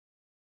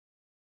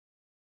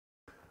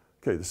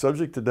Okay, the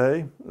subject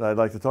today that I'd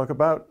like to talk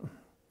about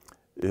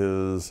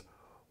is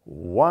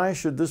why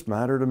should this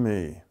matter to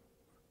me?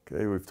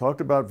 Okay, we've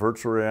talked about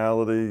virtual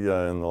reality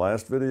in the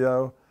last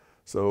video.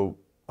 So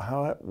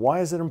why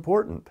is it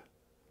important?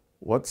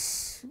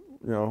 It's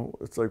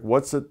like,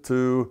 what's it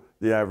to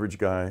the average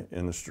guy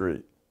in the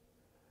street?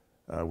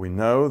 We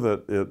know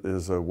that it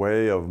is a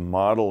way of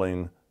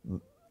modeling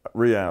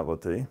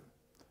reality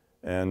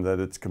and that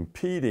it's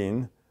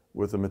competing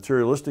with a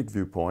materialistic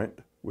viewpoint,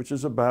 which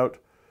is about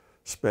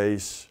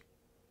space,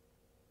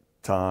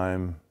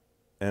 time,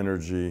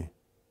 energy,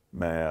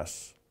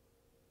 mass.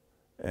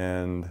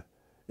 And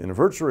in a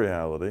virtual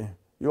reality,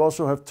 you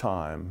also have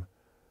time,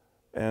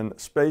 and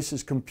space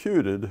is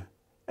computed,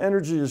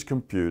 energy is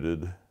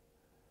computed,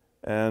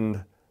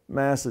 and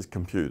mass is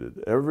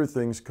computed.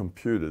 Everything's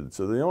computed.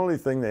 So the only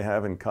thing they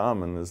have in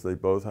common is they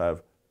both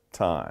have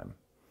time.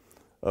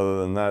 Other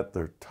than that,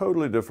 they're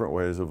totally different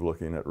ways of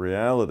looking at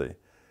reality.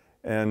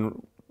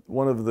 And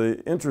one of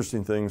the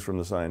interesting things from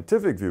the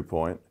scientific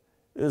viewpoint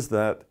is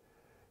that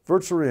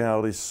virtual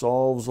reality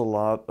solves a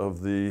lot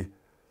of the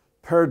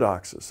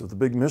paradoxes, of the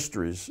big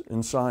mysteries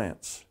in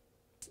science.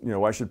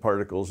 Why should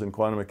particles in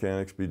quantum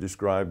mechanics be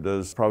described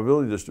as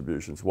probability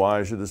distributions?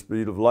 Why should the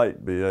speed of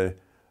light be a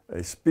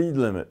speed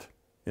limit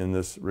in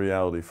this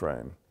reality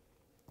frame?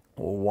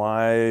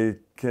 Why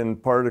can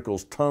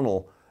particles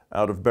tunnel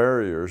out of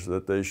barriers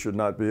that they should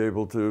not be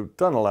able to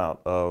tunnel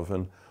out of?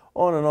 And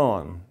on and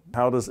on.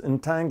 How does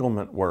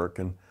entanglement work?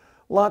 And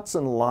lots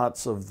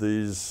of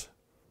these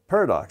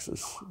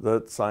paradoxes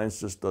that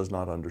science just does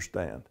not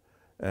understand.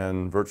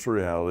 And virtual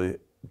reality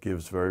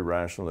gives very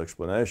rational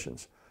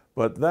explanations.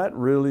 But that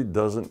really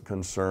doesn't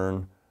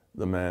concern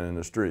the man in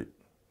the street.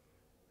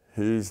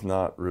 He's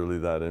not really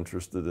that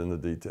interested in the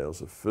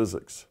details of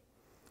physics.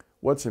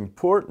 What's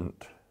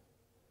important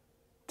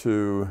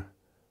to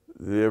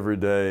the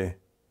everyday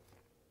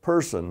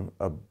person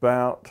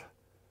about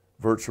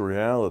virtual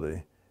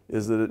reality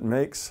is that it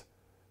makes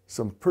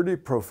some pretty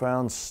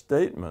profound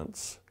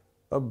statements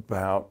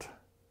about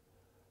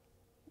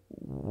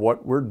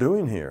what we're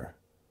doing here.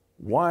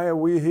 Why are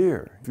we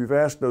here? If you've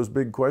asked those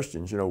big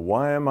questions,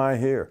 why am I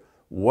here?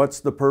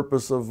 What's the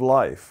purpose of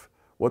life?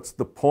 What's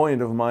the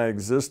point of my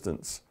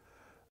existence?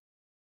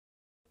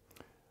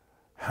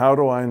 How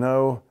do I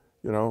know,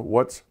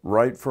 what's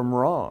right from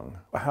wrong?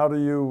 How do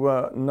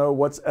you know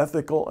what's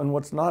ethical and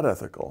what's not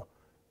ethical?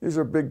 These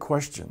are big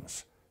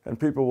questions. And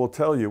people will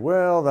tell you,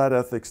 well, that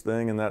ethics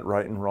thing and that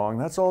right and wrong,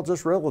 that's all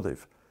just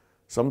relative.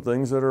 Some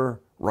things that are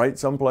right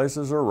some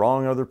places are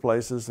wrong other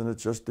places, and it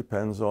just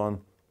depends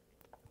on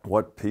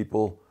what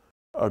people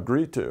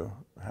agree to,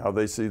 how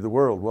they see the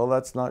world. Well,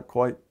 that's not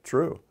quite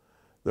true.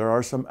 There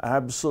are some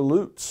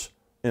absolutes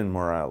in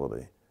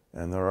morality,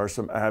 and there are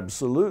some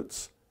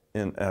absolutes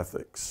in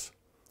ethics.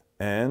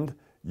 And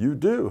you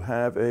do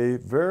have a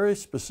very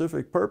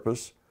specific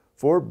purpose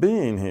for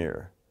being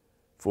here,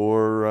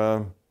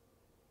 for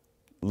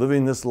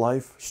living this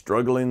life,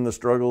 struggling the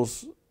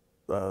struggles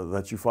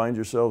that you find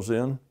yourselves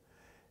in.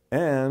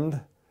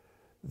 And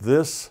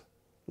this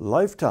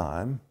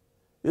lifetime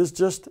is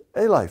just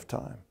a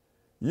lifetime.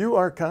 You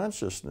are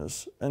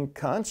consciousness, and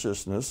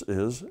consciousness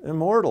is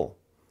immortal.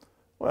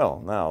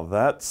 Well, now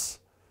that's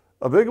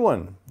a big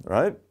one,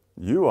 right?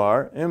 You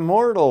are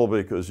immortal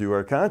because you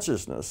are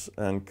consciousness,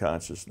 and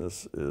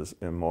consciousness is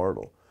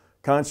immortal.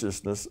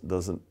 Consciousness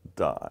doesn't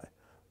die.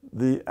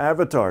 The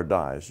avatar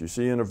dies. You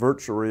see, in a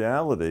virtual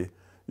reality,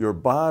 your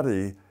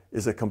body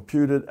is a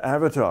computed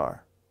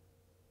avatar.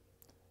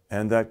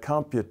 And that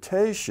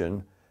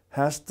computation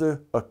has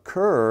to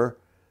occur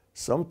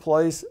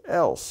someplace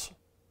else,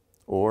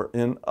 or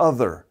in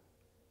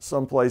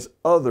someplace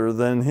other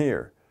than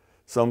here,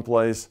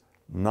 someplace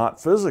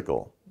not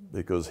physical,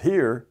 because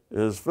here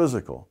is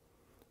physical.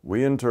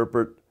 We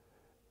interpret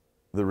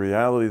the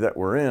reality that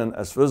we're in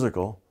as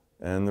physical,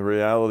 and the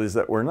realities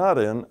that we're not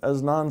in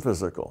as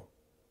non-physical.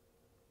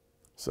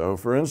 So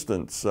for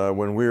instance,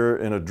 when we're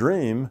in a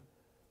dream,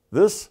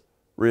 this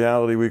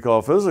reality we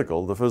call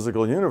physical, the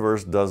physical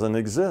universe, doesn't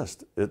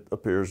exist. It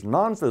appears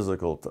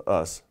non-physical to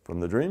us from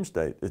the dream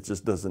state. It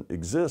just doesn't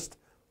exist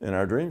in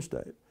our dream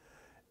state.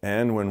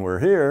 And when we're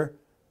here,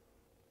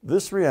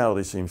 this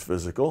reality seems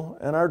physical,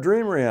 and our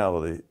dream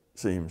reality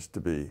seems to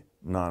be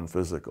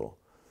non-physical.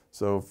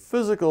 So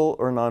physical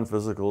or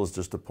non-physical is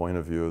just a point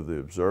of view of the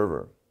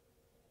observer.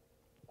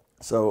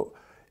 So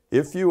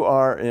if you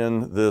are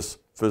in this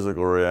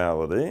physical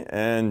reality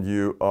and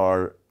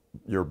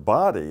your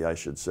body, I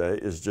should say,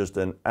 is just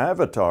an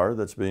avatar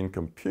that's being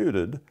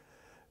computed,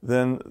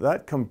 then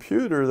that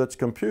computer that's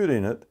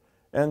computing it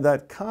and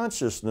that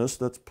consciousness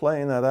that's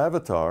playing that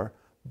avatar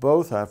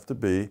both have to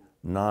be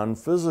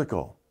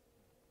non-physical.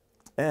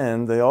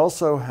 And they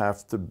also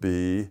have to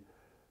be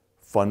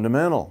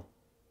fundamental.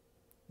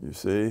 You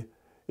see,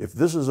 if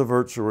this is a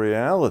virtual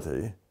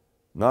reality,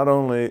 not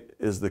only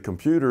is the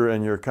computer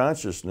and your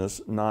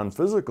consciousness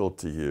non-physical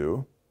to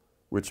you,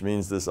 which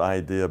means this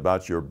idea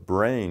about your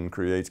brain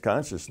creates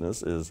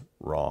consciousness is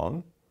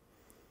wrong,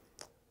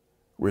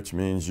 which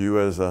means you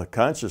as a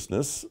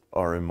consciousness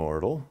are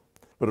immortal,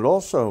 but it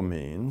also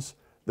means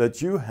that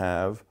you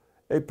have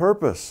a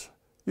purpose.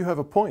 You have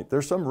a point.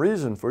 There's some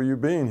reason for you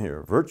being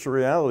here. Virtual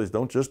realities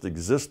don't just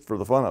exist for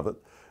the fun of it.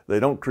 They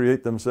don't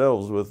create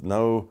themselves with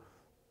no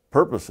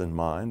purpose in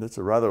mind. It's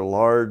a rather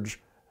large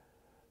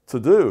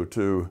to-do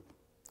to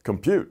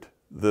compute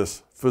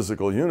this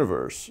physical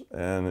universe,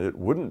 and it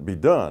wouldn't be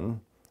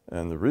done,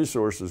 and the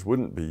resources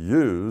wouldn't be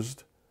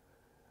used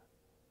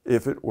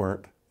if it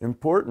weren't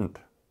important.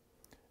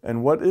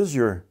 And what is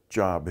your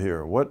job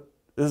here? What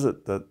is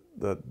it that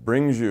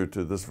brings you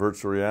to this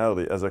virtual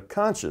reality as a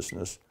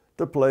consciousness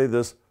to play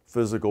this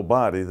physical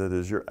body that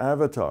is your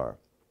avatar?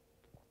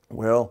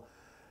 Well,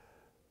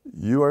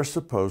 you are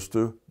supposed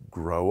to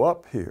grow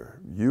up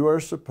here. You are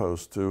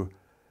supposed to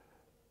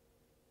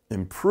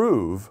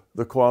improve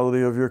the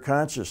quality of your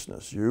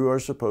consciousness. You are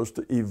supposed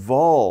to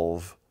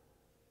evolve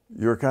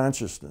your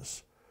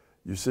consciousness.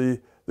 You see,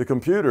 the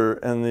computer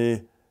and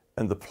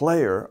the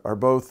player are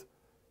both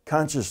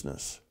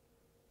consciousness.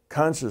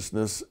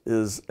 Consciousness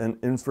is an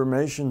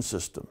information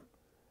system.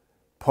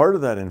 Part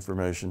of that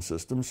information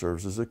system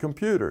serves as a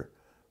computer.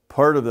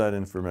 Part of that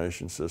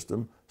information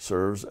system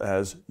serves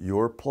as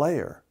your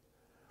player.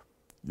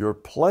 Your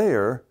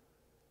player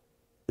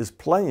is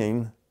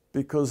playing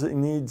because he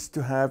needs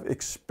to have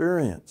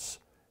experience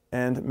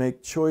and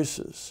make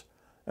choices.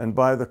 And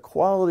by the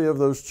quality of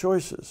those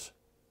choices,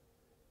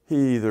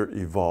 he either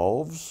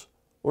evolves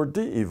or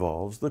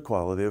de-evolves the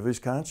quality of his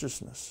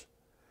consciousness.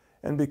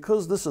 And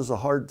because this is a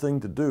hard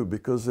thing to do,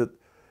 because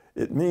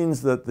it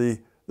means that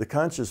the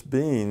conscious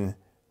being,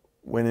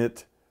 when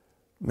it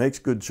makes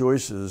good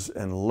choices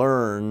and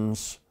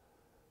learns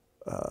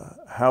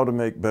how to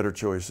make better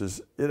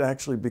choices, it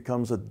actually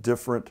becomes a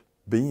different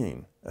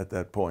being at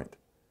that point.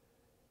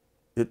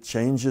 It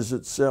changes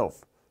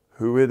itself,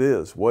 who it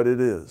is, what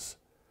it is.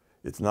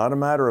 It's not a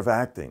matter of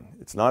acting.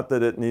 It's not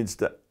that it needs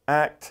to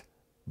act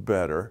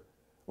better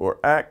or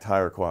act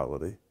higher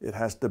quality. It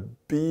has to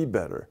be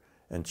better.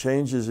 And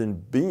changes in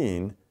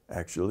being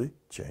actually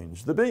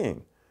change the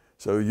being.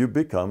 So you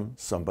become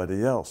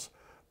somebody else.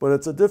 But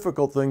it's a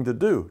difficult thing to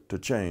do, to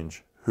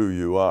change who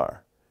you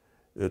are.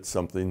 It's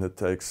something that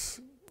takes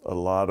a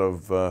lot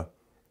of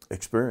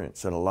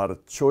experience and a lot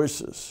of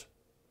choices.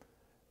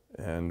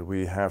 And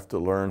we have to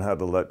learn how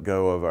to let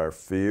go of our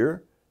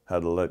fear,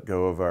 how to let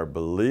go of our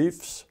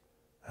beliefs,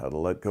 how to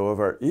let go of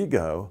our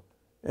ego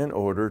in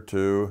order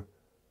to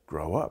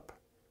grow up.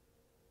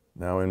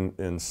 Now,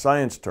 in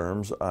science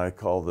terms, I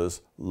call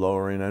this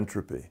lowering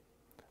entropy.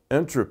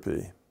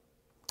 Entropy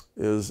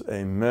is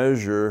a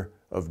measure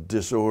of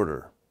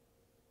disorder.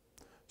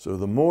 So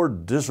the more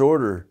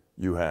disorder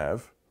you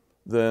have,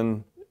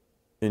 then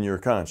in your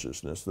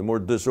consciousness, the more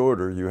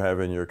disorder you have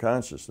in your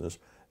consciousness,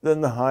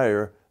 then the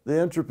higher the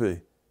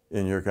entropy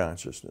in your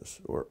consciousness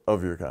or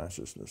of your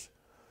consciousness.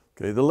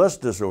 Okay, the less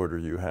disorder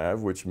you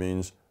have, which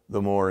means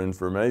the more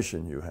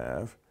information you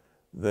have,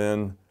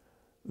 then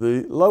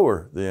the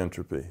lower the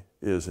entropy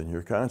is in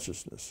your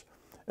consciousness.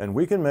 And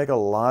we can make a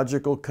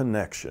logical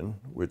connection,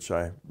 which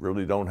I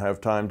really don't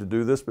have time to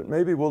do this, but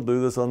maybe we'll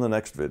do this on the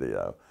next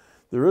video.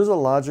 There is a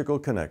logical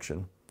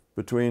connection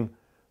between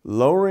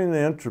lowering the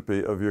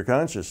entropy of your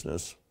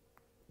consciousness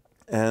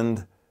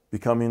and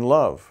becoming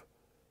love,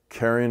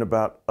 caring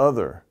about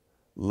other,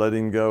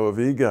 letting go of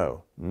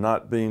ego,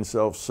 not being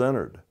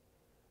self-centered,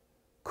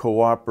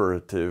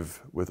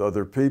 cooperative with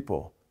other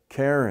people,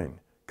 caring,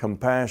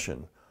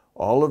 compassion.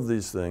 All of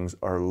these things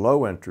are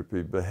low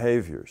entropy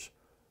behaviors,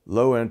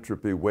 low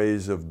entropy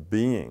ways of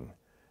being.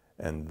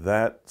 And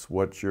that's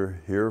what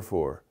you're here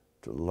for,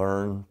 to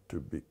learn to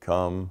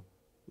become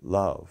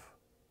love.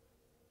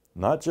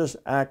 Not just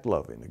act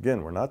loving.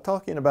 Again, we're not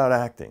talking about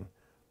acting.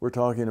 We're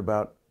talking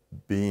about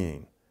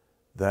being.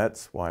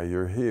 That's why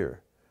you're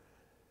here.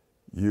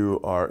 You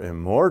are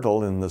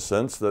immortal in the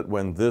sense that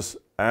when this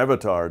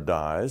avatar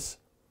dies,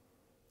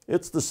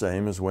 it's the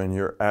same as when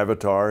your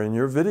avatar in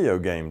your video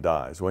game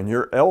dies. When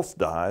your elf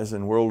dies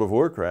in World of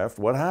Warcraft,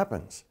 what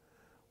happens?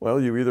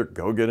 Well, you either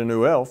go get a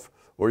new elf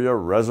or you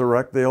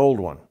resurrect the old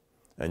one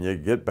and you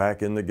get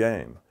back in the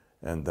game.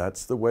 And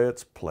that's the way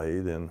it's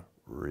played in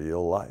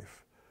real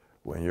life.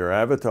 When your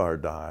avatar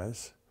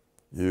dies,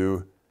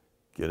 you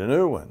get a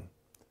new one.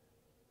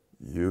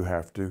 You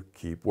have to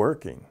keep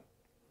working.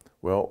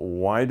 Well,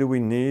 why do we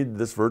need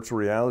this virtual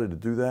reality to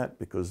do that?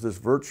 Because this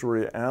virtual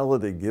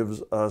reality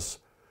gives us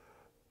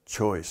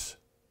choice.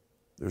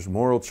 There's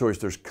moral choice.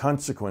 There's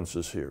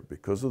consequences here.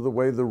 Because of the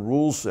way the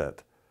rule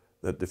set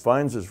that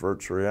defines this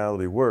virtual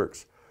reality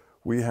works,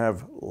 we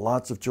have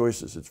lots of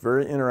choices. It's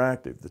very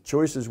interactive. The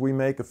choices we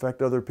make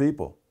affect other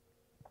people.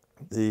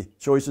 The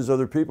choices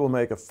other people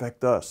make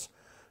affect us.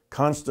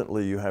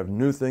 Constantly, you have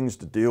new things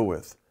to deal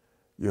with.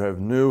 You have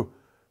new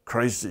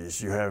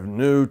crises. You have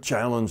new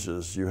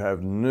challenges. You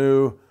have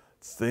new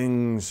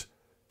things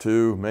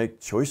to make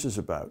choices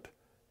about.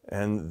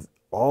 And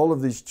all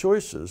of these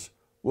choices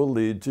will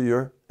lead to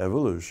your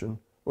evolution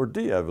or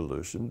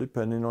de-evolution,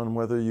 depending on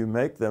whether you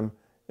make them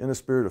in a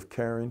spirit of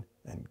caring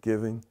and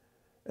giving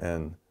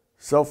and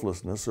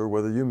selflessness, or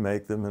whether you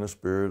make them in a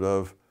spirit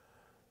of,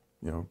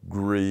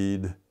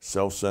 greed,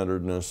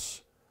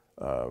 self-centeredness,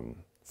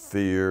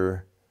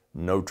 fear,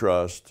 no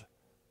trust,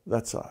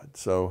 that side.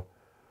 So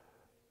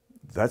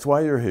that's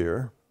why you're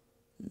here.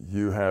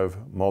 You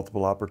have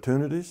multiple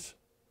opportunities.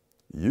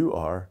 You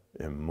are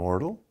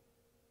immortal.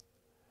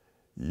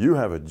 You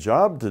have a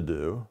job to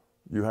do.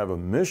 You have a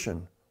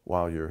mission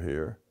while you're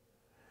here.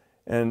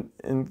 And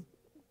in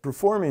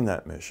performing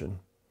that mission,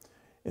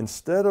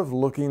 instead of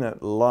looking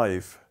at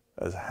life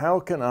as how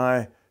can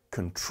I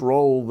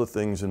control the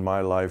things in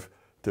my life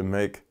to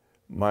make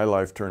my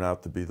life turn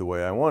out to be the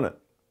way I want it,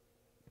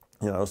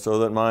 so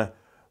that my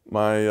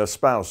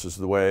spouse is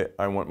the way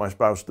I want my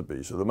spouse to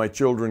be, so that my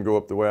children grow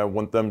up the way I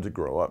want them to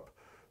grow up,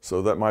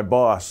 so that my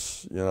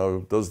boss,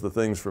 does the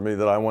things for me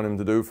that I want him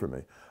to do for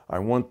me. I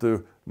want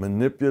to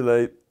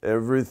manipulate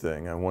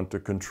everything. I want to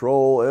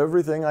control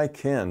everything I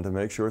can to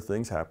make sure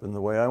things happen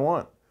the way I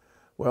want.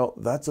 Well,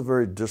 that's a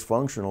very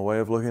dysfunctional way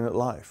of looking at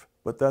life,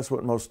 but that's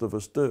what most of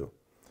us do.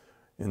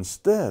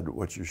 Instead,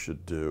 what you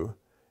should do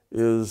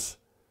is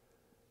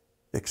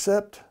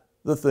accept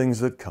the things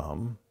that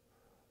come,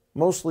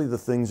 mostly the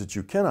things that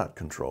you cannot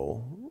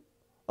control.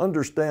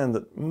 Understand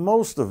that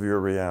most of your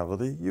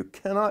reality you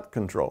cannot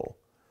control.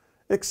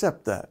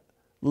 Accept that.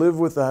 Live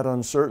with that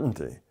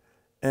uncertainty.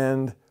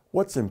 And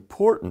what's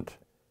important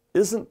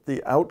isn't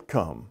the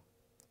outcome.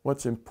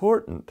 What's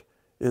important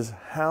is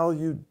how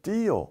you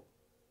deal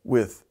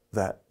with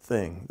that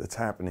thing that's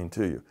happening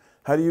to you.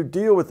 How do you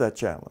deal with that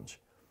challenge?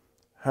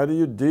 How do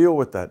you deal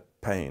with that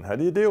pain? How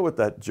do you deal with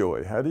that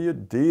joy? How do you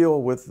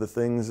deal with the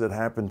things that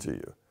happen to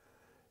you?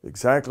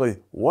 Exactly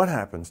what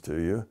happens to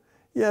you,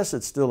 yes,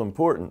 it's still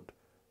important,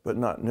 but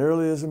not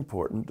nearly as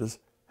important as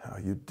how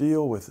you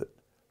deal with it.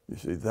 You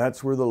see,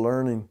 that's where the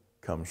learning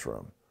comes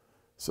from.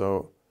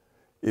 So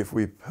if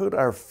we put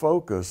our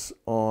focus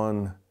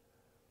on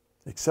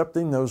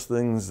accepting those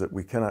things that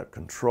we cannot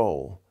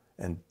control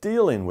and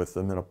dealing with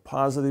them in a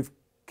positive,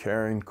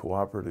 caring,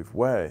 cooperative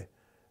way,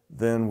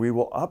 then we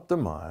will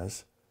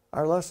optimize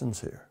our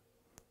lessons here.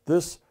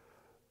 This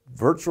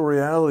virtual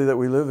reality that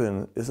we live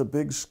in is a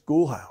big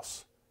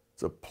schoolhouse.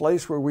 It's a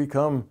place where we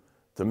come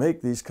to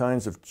make these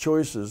kinds of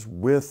choices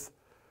with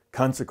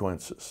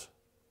consequences.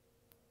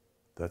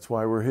 That's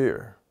why we're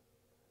here.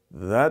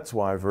 That's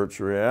why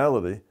virtual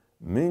reality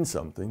means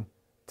something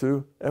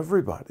to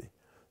everybody.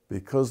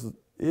 Because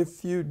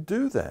if you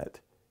do that,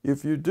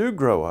 if you do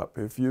grow up,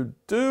 if you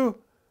do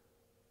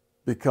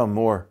become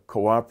more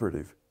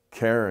cooperative,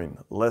 caring,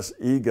 less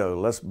ego,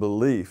 less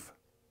belief,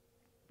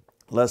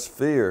 less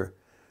fear,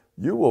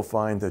 you will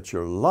find that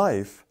your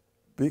life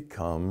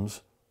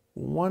becomes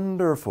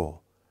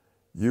wonderful.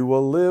 You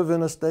will live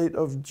in a state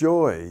of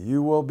joy.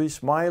 You will be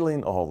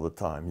smiling all the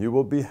time. You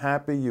will be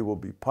happy. You will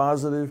be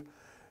positive.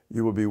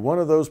 You will be one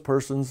of those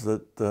persons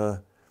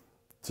that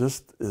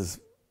just is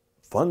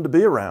fun to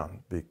be around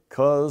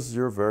because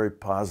you're very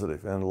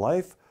positive, and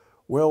life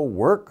will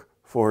work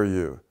for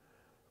you.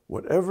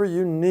 Whatever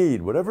you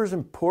need, whatever is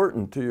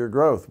important to your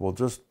growth will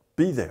just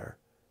be there,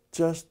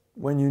 just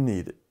when you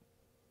need it,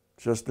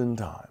 just in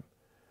time.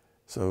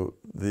 So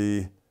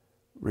the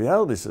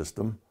reality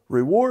system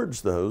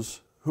rewards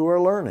those who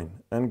are learning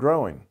and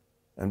growing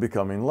and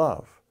becoming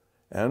love.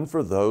 And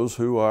for those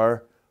who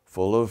are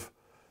full of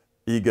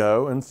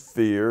ego and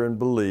fear and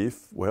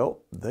belief, well,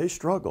 they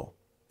struggle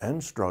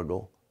and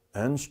struggle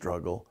and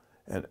struggle.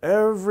 And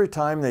every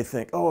time they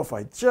think, oh, if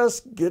I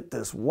just get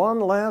this one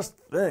last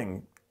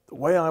thing the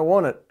way I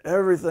want it,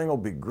 everything will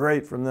be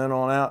great from then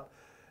on out.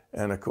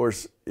 And of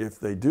course, if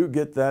they do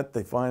get that,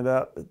 they find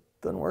out it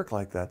doesn't work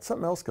like that.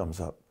 Something else comes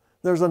up.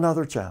 There's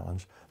another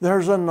challenge.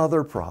 There's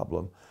another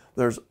problem.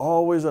 There's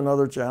always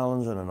another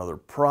challenge and another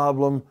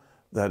problem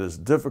that is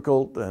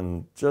difficult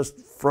and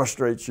just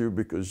frustrates you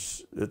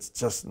because it's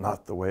just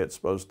not the way it's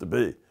supposed to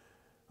be.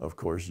 Of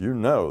course, you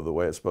know the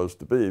way it's supposed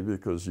to be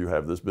because you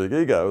have this big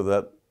ego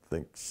that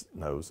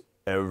knows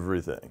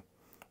everything,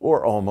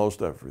 or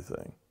almost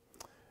everything.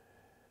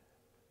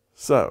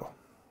 So,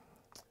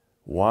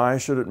 why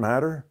should it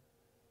matter?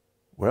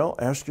 Well,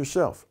 ask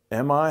yourself,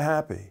 am I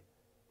happy?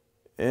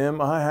 Am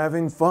I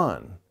having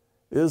fun?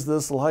 Is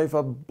this life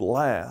a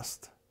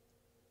blast?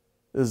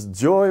 Is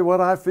joy what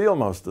I feel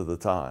most of the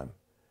time?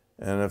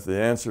 And if the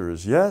answer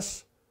is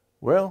yes,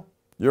 well,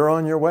 you're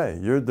on your way.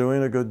 You're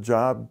doing a good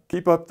job.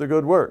 Keep up the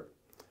good work.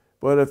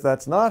 But if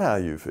that's not how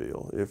you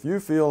feel, if you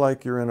feel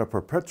like you're in a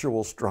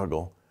perpetual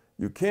struggle,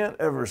 you can't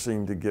ever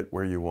seem to get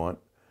where you want,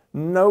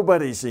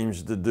 nobody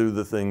seems to do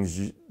the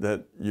things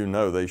that you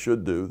know they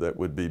should do that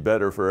would be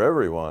better for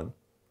everyone,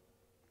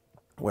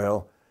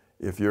 well,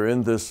 if you're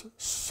in this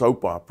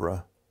soap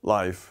opera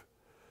life,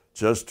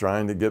 just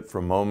trying to get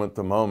from moment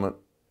to moment,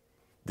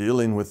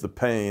 dealing with the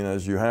pain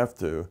as you have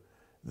to,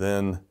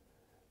 then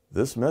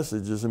this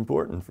message is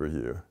important for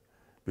you,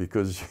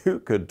 because you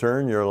could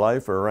turn your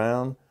life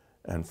around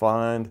and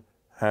find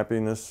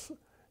happiness.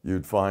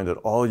 You'd find that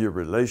all your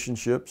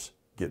relationships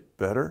get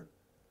better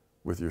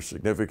with your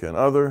significant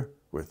other,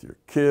 with your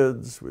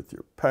kids, with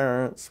your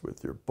parents,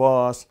 with your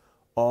boss.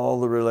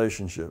 All the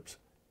relationships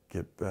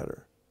get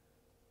better.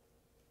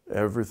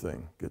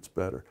 Everything gets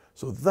better.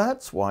 So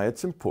that's why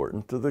it's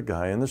important to the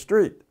guy in the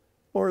street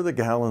or the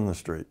gal in the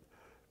street,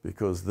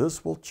 because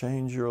this will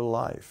change your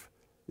life.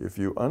 If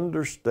you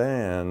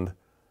understand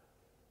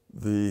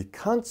the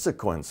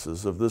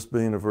consequences of this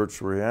being a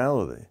virtual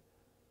reality,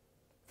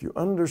 if you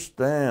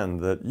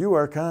understand that you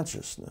are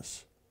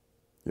consciousness,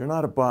 you're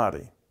not a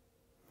body.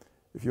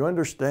 If you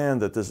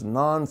understand that this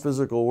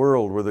non-physical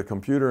world where the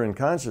computer and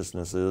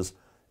consciousness is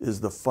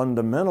the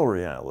fundamental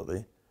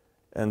reality,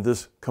 and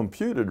this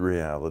computed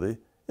reality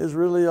is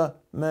really a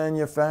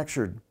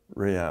manufactured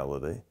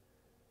reality,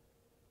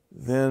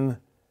 then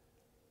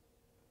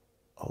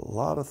a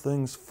lot of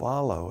things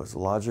follow as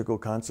logical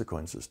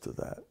consequences to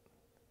that.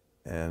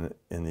 And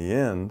in the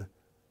end,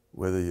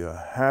 whether you're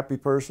a happy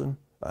person,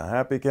 a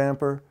happy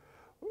camper,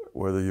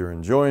 whether you're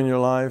enjoying your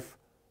life,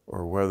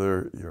 or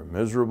whether you're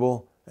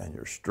miserable and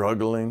you're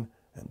struggling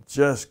and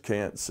just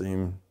can't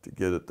seem to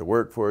get it to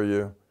work for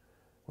you,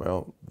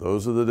 well,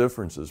 those are the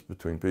differences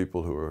between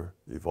people who are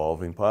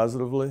evolving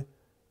positively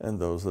and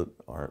those that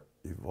aren't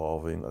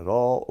evolving at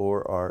all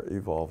or are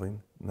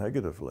evolving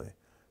negatively.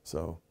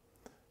 So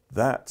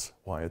that's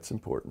why it's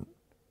important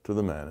to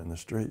the man in the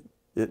street.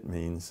 It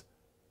means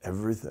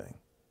everything.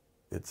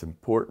 It's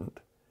important.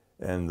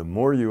 And the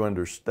more you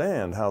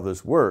understand how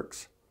this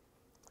works,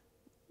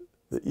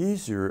 the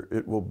easier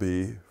it will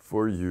be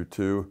for you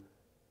to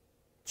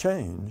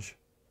change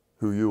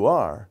who you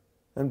are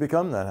and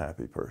become that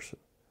happy person.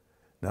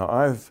 Now,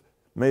 I've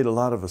made a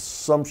lot of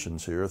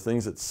assumptions here,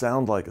 things that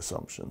sound like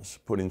assumptions,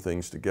 putting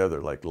things together,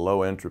 like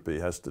low entropy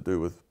has to do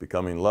with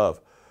becoming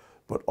love.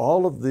 But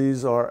all of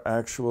these are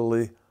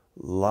actually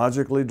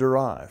logically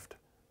derived.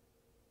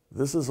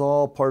 This is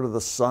all part of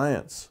the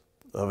science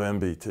of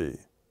MBT,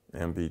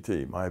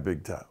 my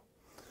big toe.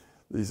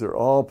 These are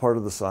all part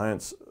of the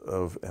science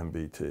of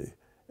MBT.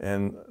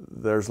 And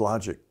there's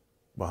logic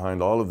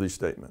behind all of these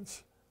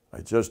statements. I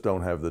just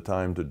don't have the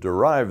time to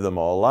derive them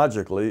all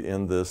logically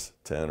in this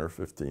 10 or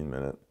 15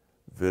 minute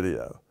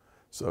video.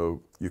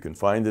 So you can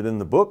find it in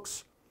the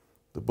books.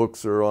 The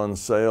books are on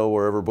sale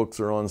wherever books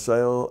are on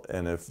sale.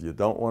 And if you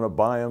don't want to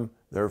buy them,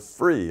 they're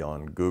free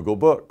on Google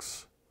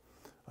Books.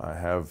 I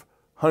have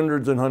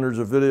hundreds and hundreds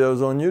of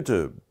videos on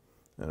YouTube.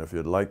 And if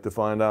you'd like to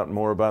find out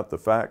more about the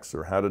facts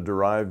or how to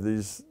derive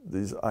these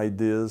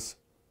ideas,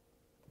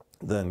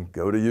 then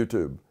go to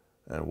YouTube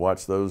and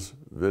watch those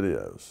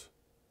videos.